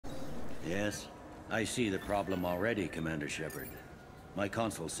Yes, I see the problem already, Commander Shepard. My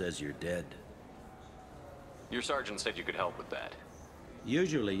consul says you're dead. Your sergeant said you could help with that.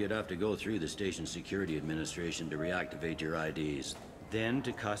 Usually you'd have to go through the Station Security Administration to reactivate your IDs. Then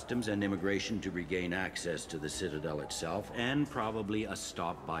to Customs and Immigration to regain access to the Citadel itself, and probably a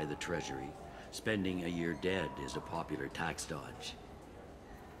stop by the Treasury. Spending a year dead is a popular tax dodge.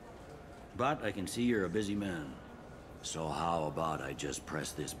 But I can see you're a busy man. So how about I just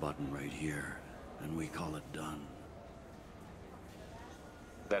press this button right here, and we call it done?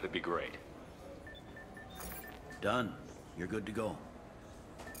 That'd be great. Done. You're good to go.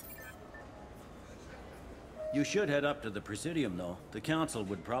 You should head up to the Presidium, though. The Council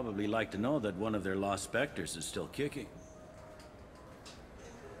would probably like to know that one of their lost Spectres is still kicking.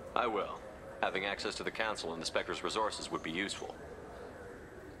 I will. Having access to the Council and the Spectre's resources would be useful.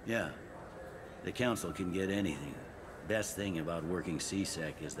 Yeah. The Council can get anything. Best thing about working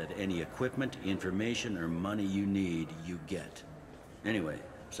C-Sec is that any equipment, information, or money you need, you get. Anyway,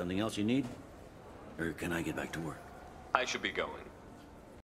 something else you need? Or can I get back to work? I should be going.